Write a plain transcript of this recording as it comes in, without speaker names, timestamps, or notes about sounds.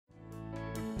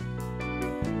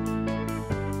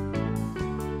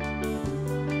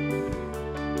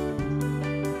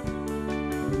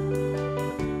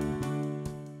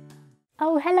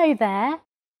Oh, hello there.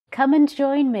 Come and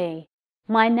join me.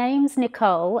 My name's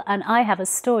Nicole and I have a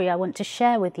story I want to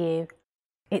share with you.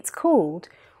 It's called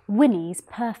Winnie's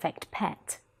Perfect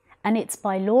Pet and it's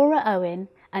by Laura Owen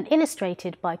and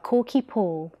illustrated by Corky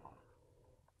Paul.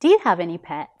 Do you have any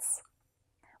pets?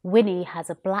 Winnie has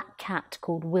a black cat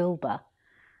called Wilbur,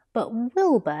 but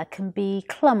Wilbur can be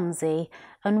clumsy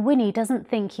and Winnie doesn't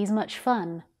think he's much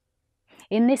fun.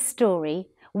 In this story,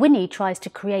 Winnie tries to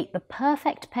create the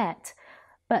perfect pet,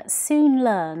 but soon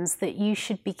learns that you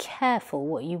should be careful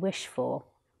what you wish for.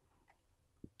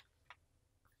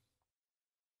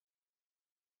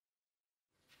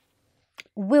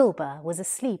 Wilbur was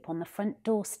asleep on the front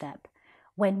doorstep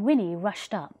when Winnie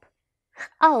rushed up.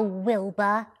 "Oh,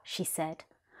 Wilbur," she said,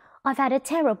 "I've had a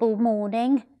terrible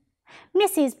morning.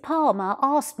 Mrs. Palmer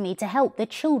asked me to help the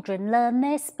children learn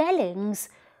their spellings,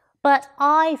 but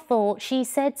I thought she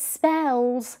said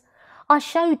spells. I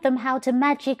showed them how to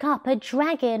magic up a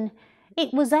dragon.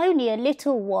 It was only a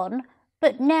little one,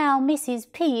 but now Mrs.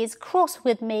 P is cross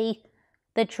with me.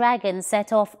 The dragon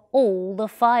set off all the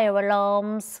fire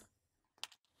alarms."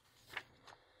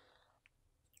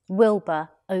 Wilbur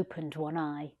opened one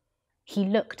eye. He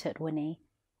looked at Winnie.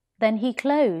 Then he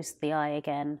closed the eye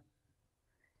again.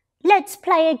 "Let's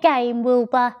play a game,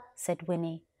 Wilbur," said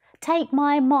Winnie. "Take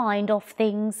my mind off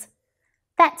things.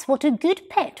 That's what a good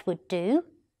pet would do."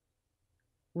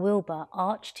 Wilbur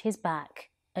arched his back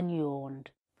and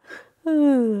yawned.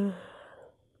 "You're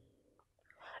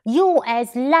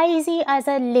as lazy as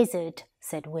a lizard,"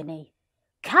 said Winnie.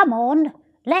 "Come on,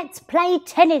 let's play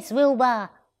tennis, Wilbur."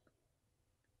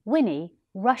 Winnie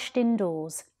rushed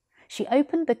indoors. She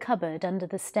opened the cupboard under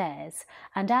the stairs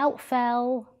and out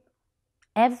fell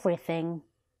everything.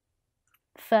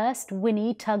 First,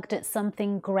 Winnie tugged at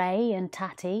something grey and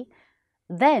tatty.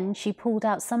 Then she pulled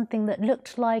out something that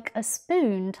looked like a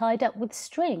spoon tied up with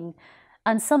string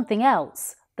and something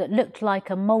else that looked like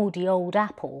a mouldy old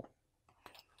apple.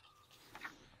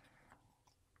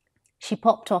 She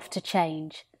popped off to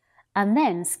change and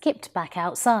then skipped back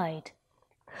outside.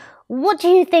 "What do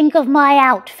you think of my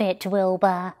outfit,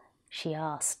 Wilbur?" she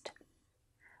asked.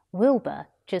 Wilbur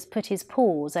just put his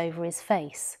paws over his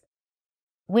face.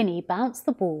 Winnie bounced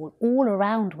the ball all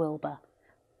around Wilbur.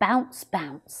 Bounce,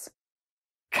 bounce.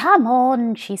 "Come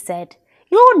on," she said.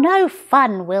 "You're no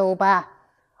fun, Wilbur.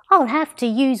 I'll have to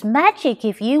use magic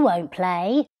if you won't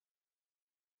play."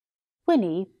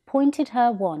 Winnie pointed her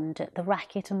wand at the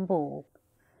racket and ball.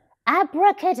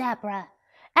 "Abracadabra,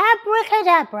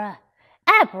 abracadabra,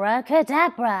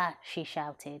 abracadabra," she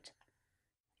shouted.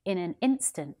 In an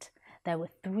instant, there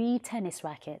were 3 tennis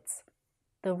rackets.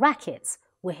 The rackets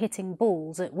were hitting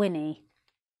balls at Winnie.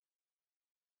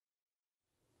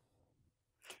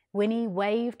 Winnie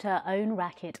waved her own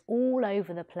racket all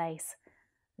over the place,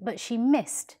 but she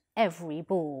missed every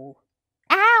ball.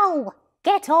 "Ow!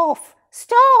 Get off!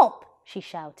 Stop!" she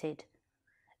shouted.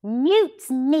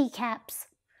 "Mutes kneecaps!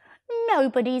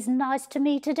 Nobody's nice to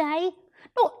me today,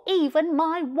 not even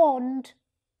my wand."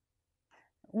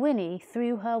 Winnie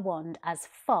threw her wand as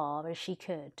far as she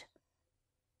could.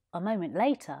 A moment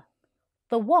later,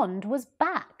 the wand was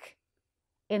back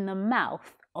in the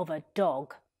mouth of a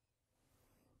dog.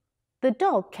 The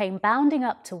dog came bounding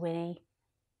up to Winnie.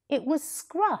 It was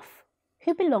Scruff,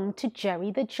 who belonged to Jerry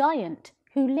the Giant,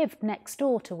 who lived next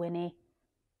door to Winnie.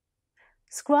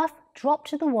 Scruff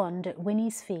dropped the wand at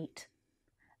Winnie's feet.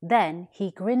 Then he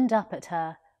grinned up at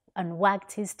her and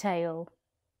wagged his tail.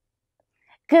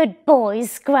 "Good boy,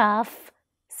 Scruff,"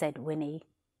 said Winnie.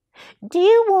 "Do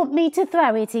you want me to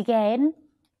throw it again?"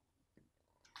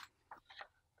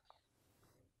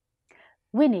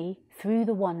 Winnie threw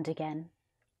the wand again,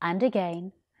 and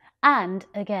again, and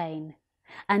again,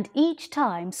 and each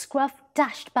time Scruff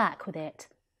dashed back with it.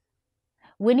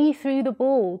 Winnie threw the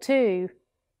ball too.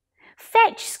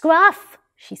 "Fetch, Scruff,"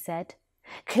 she said.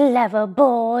 "Clever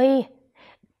boy.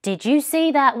 Did you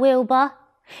see that, Wilbur?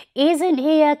 Isn't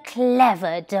he a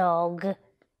clever dog?"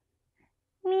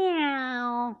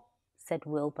 "Meow," said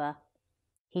Wilbur.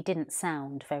 He didn't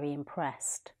sound very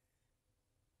impressed.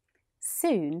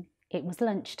 Soon it was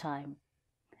lunchtime,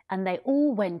 and they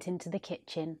all went into the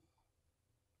kitchen.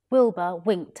 Wilbur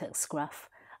winked at Scruff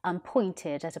and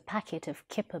pointed at a packet of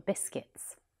Kipper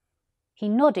biscuits. He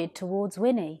nodded towards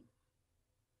Winnie.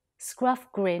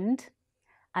 Scruff grinned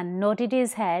and nodded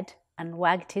his head and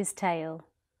wagged his tail.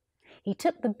 He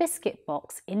took the biscuit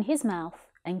box in his mouth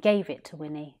and gave it to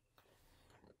Winnie.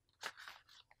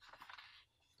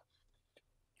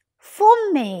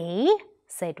 "For me?"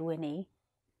 said Winnie,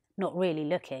 not really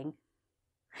looking.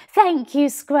 "Thank you,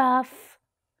 Scruff."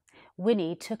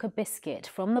 Winnie took a biscuit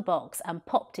from the box and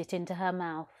popped it into her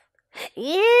mouth.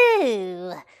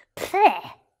 Ew!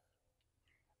 Pfeh!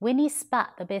 Winnie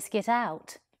spat the biscuit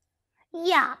out.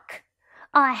 Yuck!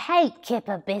 I hate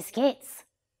kipper biscuits.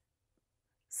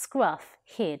 Scruff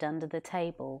hid under the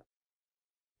table.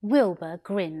 Wilbur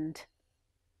grinned.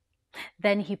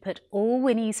 Then he put all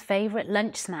Winnie's favourite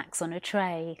lunch snacks on a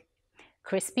tray.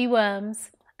 Crispy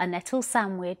worms, a nettle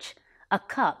sandwich, a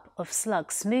cup of slug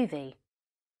smoothie.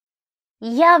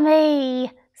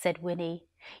 Yummy, said Winnie.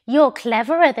 You're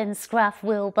cleverer than Scruff,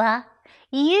 Wilbur.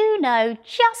 You know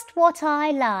just what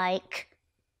I like.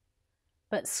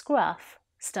 But Scruff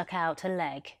stuck out a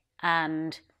leg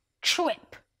and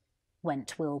trip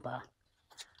went Wilbur.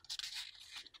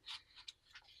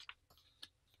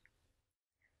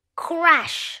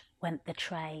 Crash went the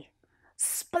tray.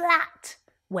 Splat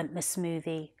went the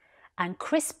smoothie, and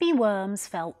crispy worms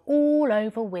fell all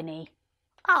over Winnie.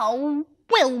 Oh,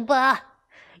 Wilbur!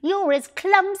 You're as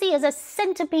clumsy as a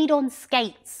centipede on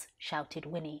skates, shouted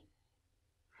Winnie.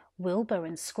 Wilbur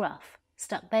and Scruff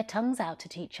stuck their tongues out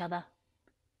at each other.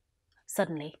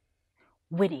 Suddenly,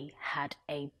 Winnie had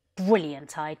a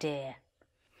brilliant idea.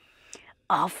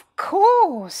 Of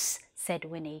course, said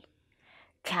Winnie.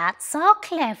 Cats are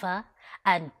clever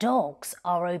and dogs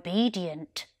are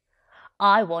obedient.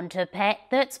 I want a pet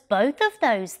that's both of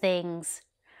those things.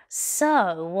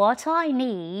 So what I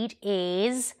need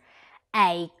is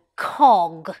a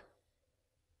cog.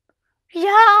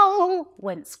 Yow,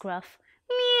 went Scruff.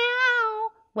 Meow,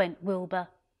 went Wilbur.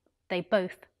 They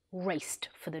both raced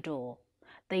for the door.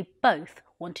 They both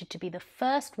wanted to be the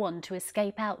first one to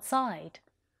escape outside.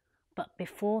 But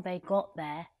before they got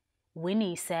there,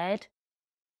 Winnie said,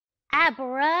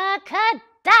 Abracadabra!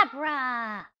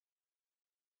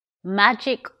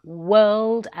 Magic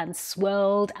whirled and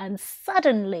swirled, and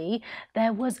suddenly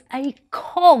there was a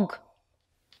cog.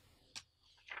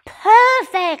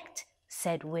 Perfect,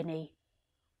 said Winnie.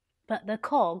 But the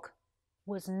cog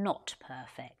was not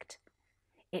perfect.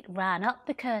 It ran up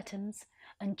the curtains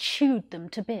and chewed them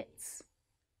to bits.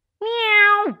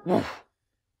 Meow! Woof!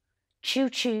 Chew,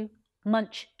 chew,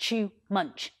 munch, chew,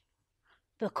 munch.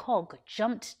 The cog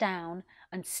jumped down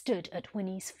and stood at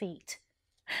Winnie's feet.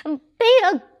 Be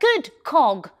a good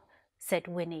cog, said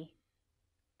Winnie.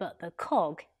 But the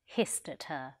cog hissed at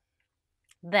her.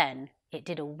 Then it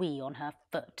did a wee on her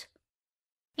foot.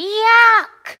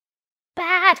 Yuck!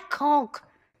 Bad cog,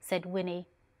 said Winnie.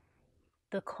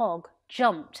 The cog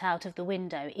jumped out of the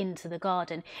window into the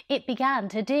garden. It began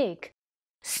to dig.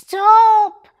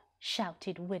 Stop!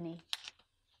 shouted Winnie.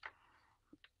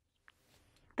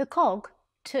 The cog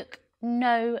took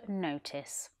no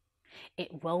notice. It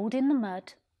rolled in the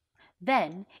mud.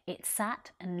 Then it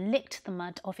sat and licked the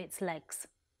mud off its legs.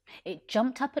 It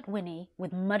jumped up at Winnie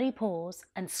with muddy paws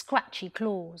and scratchy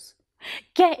claws.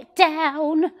 Get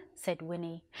down, said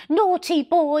Winnie. Naughty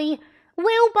boy!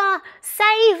 Wilbur,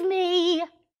 save me!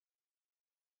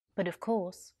 But of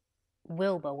course,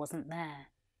 Wilbur wasn't there.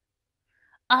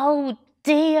 Oh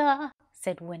dear,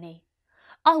 said Winnie.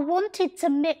 I wanted to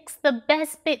mix the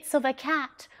best bits of a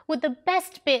cat with the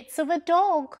best bits of a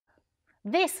dog.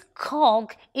 This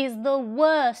cog is the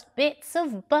worst bits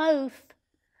of both.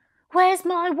 Where's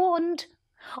my wand?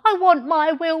 I want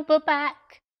my Wilbur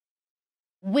back.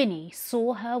 Winnie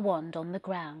saw her wand on the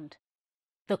ground.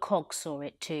 The cog saw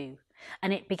it too,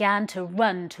 and it began to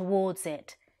run towards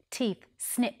it, teeth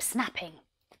snip-snapping.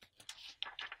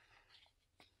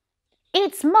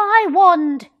 It's my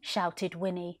wand, shouted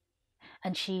Winnie,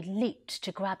 and she leaped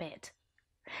to grab it.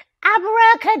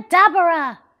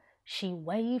 Abracadabra! She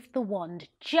waved the wand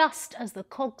just as the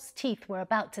cog's teeth were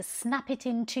about to snap it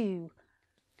in two.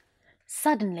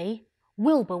 Suddenly,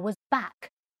 Wilbur was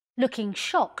back, looking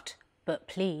shocked but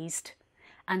pleased,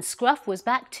 and Scruff was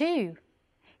back too.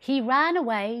 He ran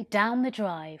away down the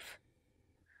drive.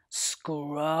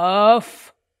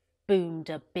 Scruff! boomed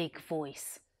a big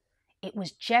voice. It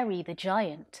was Jerry the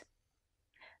giant.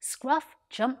 Scruff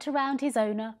jumped around his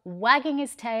owner, wagging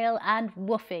his tail and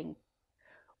woofing.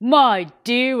 My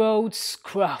dear old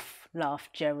Scruff,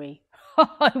 laughed Jerry.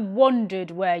 I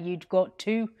wondered where you'd got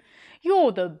to.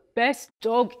 You're the best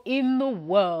dog in the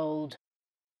world.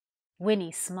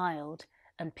 Winnie smiled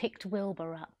and picked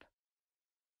Wilbur up.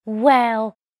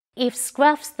 Well, if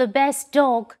Scruff's the best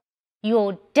dog,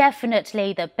 you're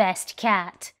definitely the best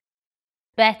cat.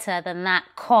 Better than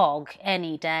that cog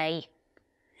any day.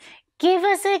 Give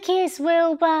us a kiss,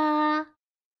 Wilbur.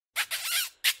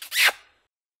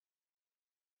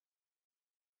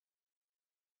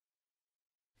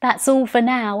 That's all for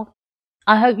now.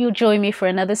 I hope you'll join me for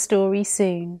another story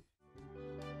soon.